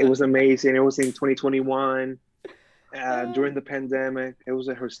 It was amazing. It was in 2021 during the pandemic. It was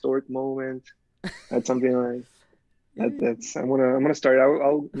a historic moment. That's something like that's I'm gonna start.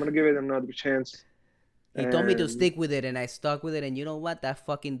 I'm gonna give it another chance. He told me to And stick with it, and I stuck with it. And you know what? That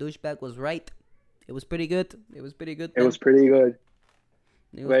fucking douchebag was right. It was pretty good. It was pretty good, it man. was pretty good.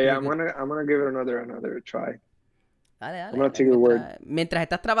 It was But yeah, pretty I'm good. gonna I'm gonna give it another try. Dale, I'm dale, gonna dale. take your word. Mientras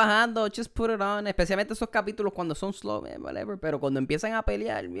estás trabajando, just put it on. Especialmente esos capítulos cuando son slow, whatever. Pero cuando empiezan a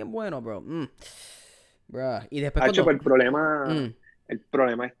pelear, bien bueno, bro. Bro. Y después Hacho, cuando. pero Mm, el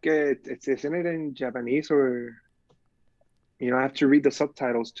problema es que isn't it in Japanese or I have to read the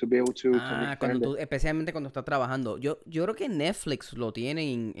subtitles to be able to cuando understand it. tú, especialmente cuando estás trabajando. Yo creo que Netflix lo tiene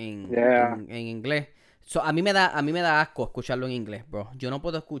Yeah, en inglés. So, a mí me da asco escucharlo en inglés, bro. Yo no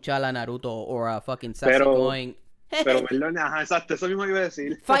puedo escuchar a Naruto o a fucking Sasuke pero going. verlo, ajá, exacto, eso mismo iba a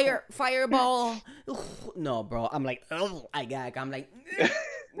decir. Fireball. Ugh, no, bro. I'm like, oh, I gag. I'm like,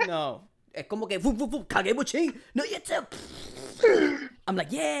 no. Es como que, Kagebuchi. No, you too. I'm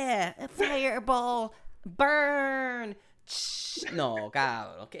like, yeah, fireball, burn. No,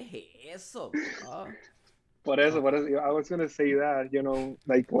 cabrón, ¿qué es eso, bro? I was gonna say that,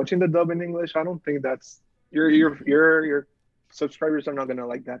 like watching the dub in English, I don't think that's your subscribers are not gonna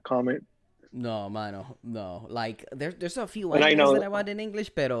like that comment. No, mano, no. Like, there's a few And I animes that know, I want in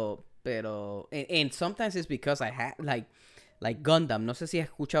English, and sometimes it's because I have, like Gundam. No sé si has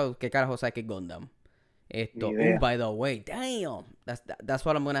escuchado qué carajo sabe que es Gundam. ni idea. By the way, damn. That's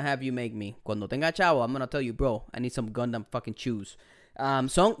what I'm gonna have you make me. Cuando tenga chavo, I'm gonna tell you, bro, I need some Gundam fucking shoes.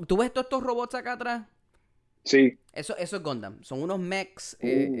 ¿Tú ves todos estos robots acá atrás? Sí. Eso es Gundam. Son unos mechs,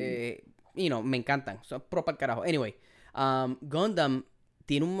 Uh, me encantan. Son pro para el carajo. Anyway, Gundam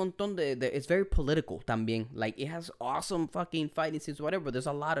tiene un montón it's very political también. Like, it has awesome fucking fighting scenes, whatever. There's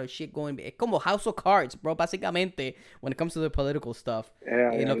a lot of shit going. Es como House of Cards, bro, básicamente, when it comes to the political stuff.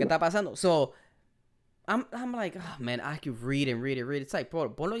 Lo que está pasando. So, I'm like, oh, man, I could read and read and read. It's like, bro,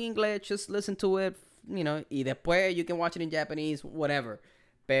 ponlo en inglés, just listen to it, y después you can watch it in Japanese, whatever.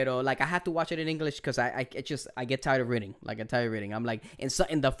 Pero, like, I have to watch it in English because I get tired of reading. Like, I get tired of reading. I'm like,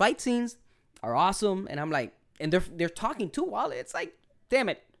 and the fight scenes are awesome. And I'm like, and they're talking too while it's like, damn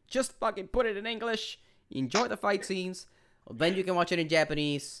it, just fucking put it in English. Enjoy the fight scenes. Then you can watch it in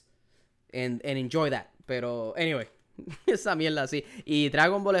Japanese and enjoy that. Pero, anyway, esa mierda así. Y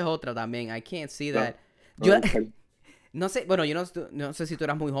Dragon Ball es otra también. I can't see that. Yo, no sé, bueno, yo no sé si tú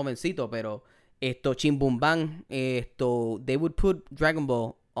eras muy jovencito, pero Chimbumban, they would put Dragon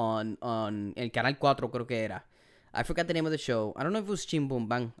Ball on el Canal 4, creo que era. I forgot the name of the show. I don't know if it was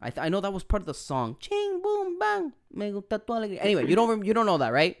Chimbumban. I know that was part of the song. Chimbumban, me gusta tu alegría. Anyway, you don't know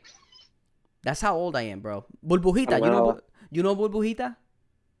that, right? That's how old I am, bro. Burbujita, you know Burbujita?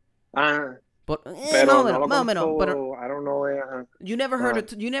 Pero no lo más o menos, pero I don't know. you never heard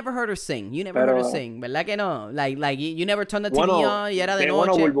her sing. You never heard her sing, ¿verdad que no? Like you never turned the TV on y era de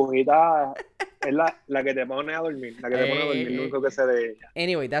noche. Burbujita es la que te pone a dormir, la que te pone a dormir, lo único que sé de ella.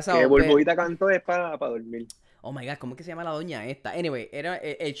 Anyway, that's how. Que Burbujita cantó es para dormir. Oh my god, ¿cómo es que se llama la doña esta? Anyway,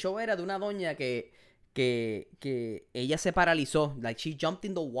 el show era de una doña que ella se paralizó. Like, she jumped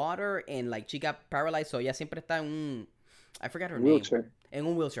in the water and like she got paralyzed, so ella siempre está en un, I forgot her Wheelchair. name. En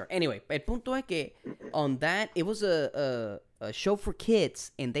un wheelchair. Anyway, el punto es que on that, it was a show for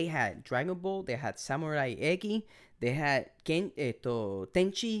kids, and they had Dragon Ball, they had Samurai X, they had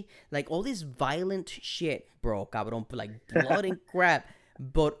Tenchi, like all this violent shit, bro, cabrón, like blood and crap,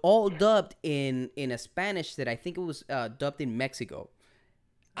 but all dubbed in a Spanish that I think it was dubbed in Mexico.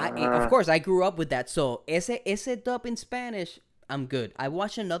 Of course, I grew up with that, so ese dub in Spanish, I'm good. I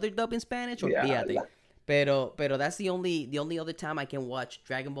watched another dub in Spanish, olvídate. Pero that's the only other time I can watch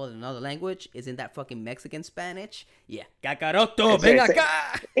Dragon Ball in another language is in that fucking Mexican Spanish. Yeah, Kakaroto, ven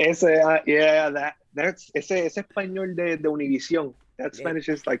acá. That's ese español de Univision. That Spanish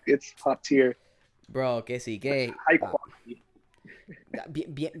is like, it's top tier. Que sí, que high quality.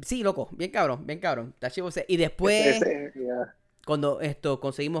 Sí, loco, bien cabrón. That shit was it. Y después cuando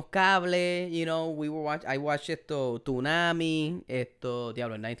conseguimos cable, I watched Toonami,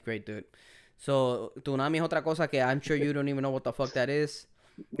 diablo, in 9th grade, dude. So, Toonami es otra cosa que I'm sure you don't even know what the fuck that is.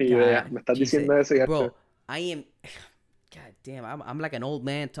 Yeah, me estás diciendo eso ya. Bro, I am... God damn, I'm like an old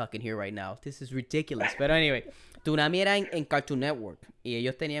man talking here right now. This is ridiculous. But anyway, Toonami era en Cartoon Network. Y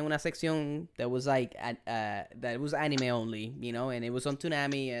ellos tenían una sección that was like... that was anime only, and it was on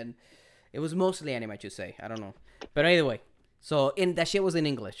Toonami, and it was mostly anime, I should say. I don't know. But anyway, So, and that shit was in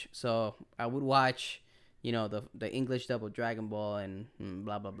English. So I would watch, you know, the English dub of Dragon Ball and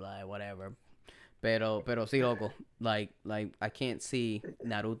blah blah blah, whatever. Pero sí, loco. Like I can't see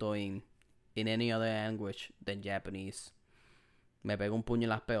Naruto in any other language than Japanese. Me pego un puño en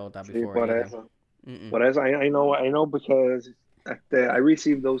las pelotas Sí, before por anything. eso. Por eso, I know because I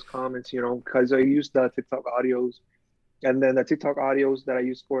received those comments, you know, because I used the TikTok audios, and then the TikTok audios that I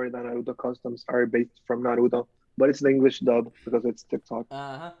use for the Naruto customs are based from Naruto, but it's the English dub because it's TikTok.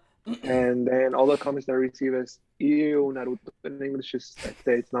 Uh-huh. And then all the comments that I receive is, ew, Naruto in English is,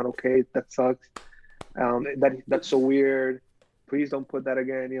 it's not okay, that sucks. That's so weird. Please don't put that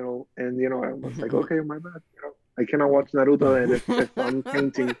again, you know. And, you know, I was like, okay, my bad, you know. I cannot watch Naruto and if I'm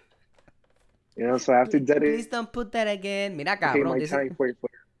painting. You know, so I have to dedicate Please don't put that again. Mira, cabrón. my time for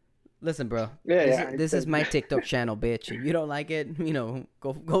Listen, bro. Yeah, This is my TikTok channel, bitch. If you don't like it, you know,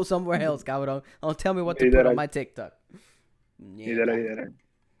 go somewhere else, cabrón. Don't tell me what to put on my TikTok. Yeah.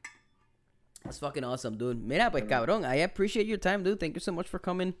 That's fucking awesome, dude. Mira, pues, cabrón. I appreciate your time, dude. Thank you so much for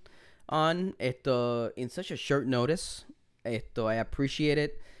coming on in such a short notice. I appreciate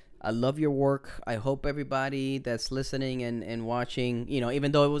it. I love your work. I hope everybody that's listening and watching, you know,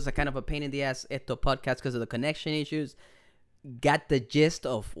 even though it was a kind of a pain in the ass podcast because of the connection issues, got the gist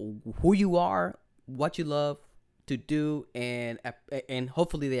of who you are, what you love to do, and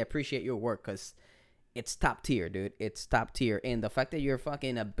hopefully they appreciate your work because it's top tier, dude. It's top tier. And the fact that you're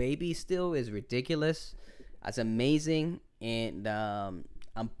fucking a baby still is ridiculous. That's amazing. And I'm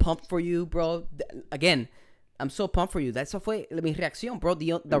pumped for you, bro. Again, I'm so pumped for you. That's fue mi reacción, bro.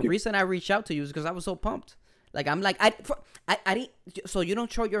 The reason I reached out to you is because I was so pumped. Like, I'm like, I didn't. So you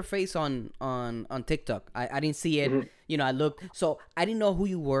don't show your face on TikTok. I didn't see it. Mm-hmm. You know, I looked. So I didn't know who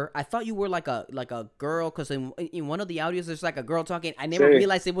you were. I thought you were like a girl because in one of the audios there's like a girl talking. I never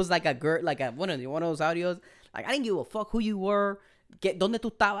realized it was like a girl, like one of those audios. Like, I didn't give a fuck who you were. Donde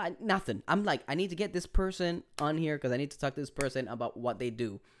tú estabas? Nothing. I'm like, I need to get this person on here because I need to talk to this person about what they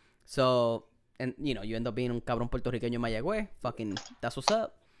do. So. And, you know, you end up being un cabrón puertorriqueño en Mayagüez. Fucking, that's what's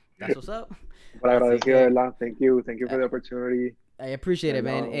up. That's what's up. But agradecido, ¿verdad? Thank you for the opportunity. I appreciate it,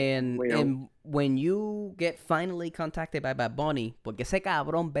 man. And when you get finally contacted by Bad Bunny, porque ese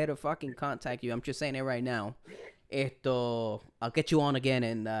cabrón better fucking contact you. I'm just saying it right now. I'll get you on again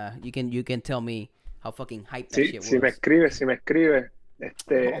and you can tell me how fucking hype that shit was. Si me escribe,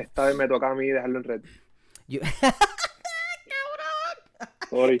 esta vez me toca a mí dejarlo en red.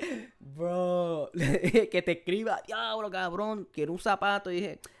 Sorry. Bro, que te escriba, diablo, cabrón, quiero un zapato. Y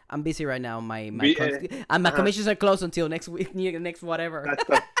dije, I'm busy right now. My commissions are closed until next week, next whatever.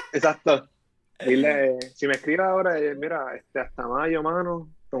 Exacto. Dile, si me escribe ahora, mira, hasta mayo, mano,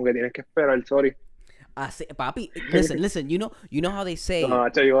 como que tienes que esperar, sorry. Papi, listen, you know how they say. No,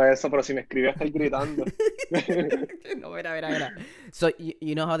 yo digo eso, pero si me escribe estar gritando. No, mira. So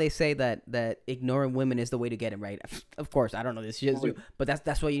you know how they say that ignoring women is the way to get them, right? Of course, I don't know this shit, but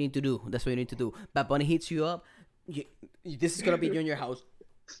that's what you need to do. That's what you need to do. Bad Bunny hits you up. This is gonna be you in your house.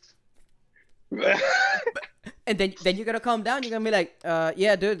 And then you're gonna calm down. You're gonna be like,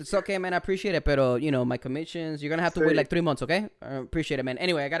 yeah, dude, it's okay, man. I appreciate it, pero you know my commissions. You're gonna have to wait like 3 months, okay? I appreciate it, man.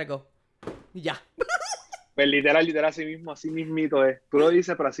 Anyway, I gotta go. Ya. Pues literal, así mismito es. Tú lo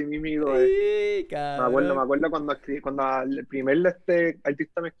dices, pero así mismito es. Sí, me acuerdo cuando el primer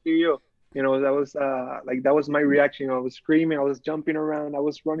artista me escribió, you know, that was my reaction. You know, I was screaming, I was jumping around, I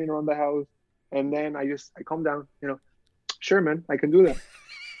was running around the house, and then I calmed down. You know, sure, man, I can do that.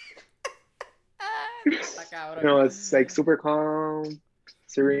 You know, it's like super calm,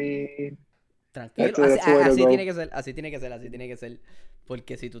 serene. Tranquilo, así tiene que ser.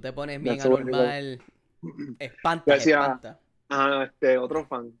 Porque si tú te pones bien anormal, espanta. Otro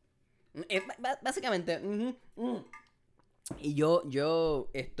fan. Básicamente, y yo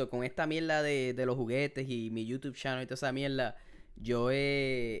con esta mierda de los juguetes y mi YouTube channel y toda esa mierda, yo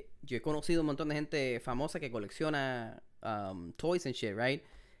he conocido un montón de gente famosa que colecciona toys and shit, right?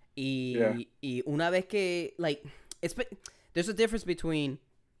 Y una vez que, like, there's a difference between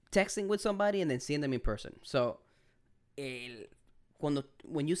texting with somebody and then seeing them in person. So,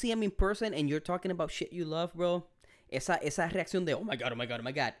 when you see them in person and you're talking about shit you love, bro, esa reacción de oh my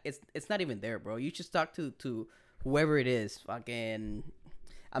god, it's not even there, bro. You just talk to whoever it is. Fucking,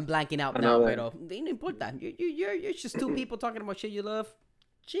 I'm blanking out now, pero no importa. You're just two people talking about shit you love.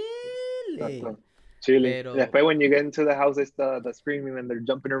 Chile. Pero, después when you get into the house, it's the screaming and they're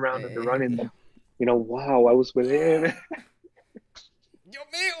jumping around and they're running. Yeah. You know, wow, I was with him. Dios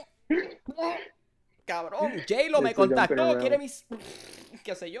mío. Cabrón, J-Lo me contactó, quiere mis...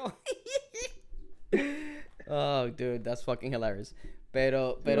 qué sé yo. Oh, dude, that's fucking hilarious.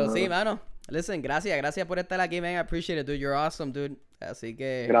 Pero sí, mano. Listen, gracias por estar aquí, man. I appreciate it, dude. You're awesome, dude. Así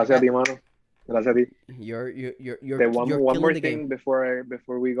que... Gracias a ti, mano. Gracias a ti. You're One more killing the thing game.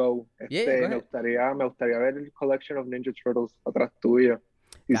 before we go. Yeah, go me gustaría ver el collection of Ninja Turtles atrás tuyo,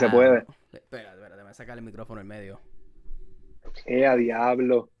 si se Ah, puede. Espera, déjame sacar el micrófono en medio. A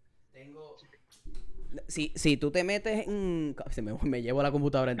diablo. Tengo... Si tú te metes en... Me llevo la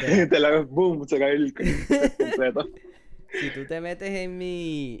computadora entera. Te la boom, se cae el completo. Si tú te metes en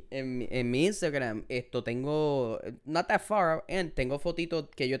mi Instagram, tengo, not that far, tengo fotitos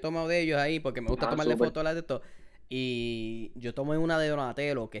que yo he tomado de ellos ahí, porque me gusta tomarle súper. fotos a las de esto. Y yo tomé una de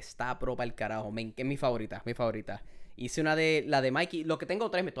Donatello que está pro para el carajo, que es mi favorita. Hice la de Mikey, lo que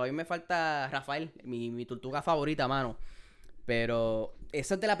tengo tres, todavía me falta Rafael, mi tortuga favorita, mano. Pero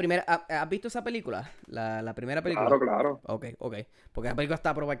esa es de la primera. ¿Has visto esa película? La primera película. Claro. Ok. Porque la película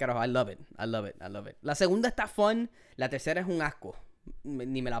está pro para el carajo. I love it. La segunda está fun. La tercera es un asco.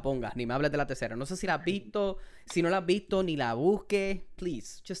 Ni me la pongas, ni me hables de la tercera. No sé si la has visto. Si no la has visto, ni la busques.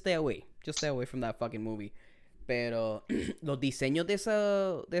 Please, just stay away. Just stay away from that fucking movie. Pero los diseños de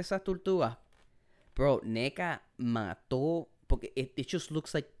esas tortugas. Bro, NECA mató. Porque it just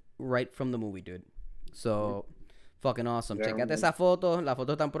looks like right from the movie, dude. So... Fucking awesome. Yeah, Checate man. esa foto. La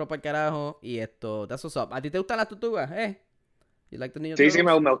foto tan pro para el carajo. Y that's what's up. ¿A ti te gustan las tortugas? You like the Ninja Sí, Turtles?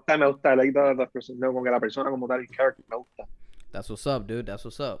 me gusta. Like como que la persona como tal, el character, me gusta. That's what's up, dude. That's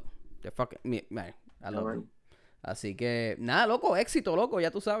what's up. They're fucking... Man, I love man. them. Así que... Nada, loco. Éxito, loco. Ya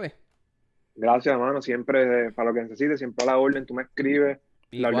tú sabes. Gracias, hermano. Siempre, para lo que necesites, siempre a la orden, tú me escribes.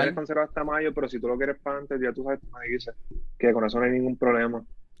 La orden Igual. es conservada hasta mayo, pero si tú lo quieres para antes, ya tú sabes, tú me dices. Que con eso no hay ningún problema.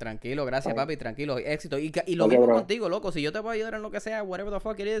 Tranquilo, gracias, Ay. papi. Tranquilo. Éxito. Y lo Ok, mismo bro. contigo, loco. Si yo te puedo ayudar en lo que sea, whatever the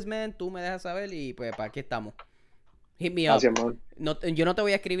fuck it is, man, tú me dejas saber y pues para aquí estamos. Hit me up. Gracias, man. Yo no te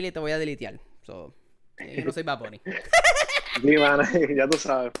voy a escribir y te voy a deletear. So, yo no soy Bad Bunny. Sí, man, ya tú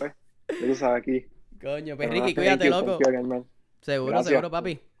sabes, pues. Ya tú sabes aquí. Coño, pues Pero Ricky, nada, cuídate, thank loco. you again, man. Seguro, Gracias. seguro,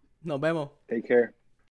 papi. Nos vemos. Take care.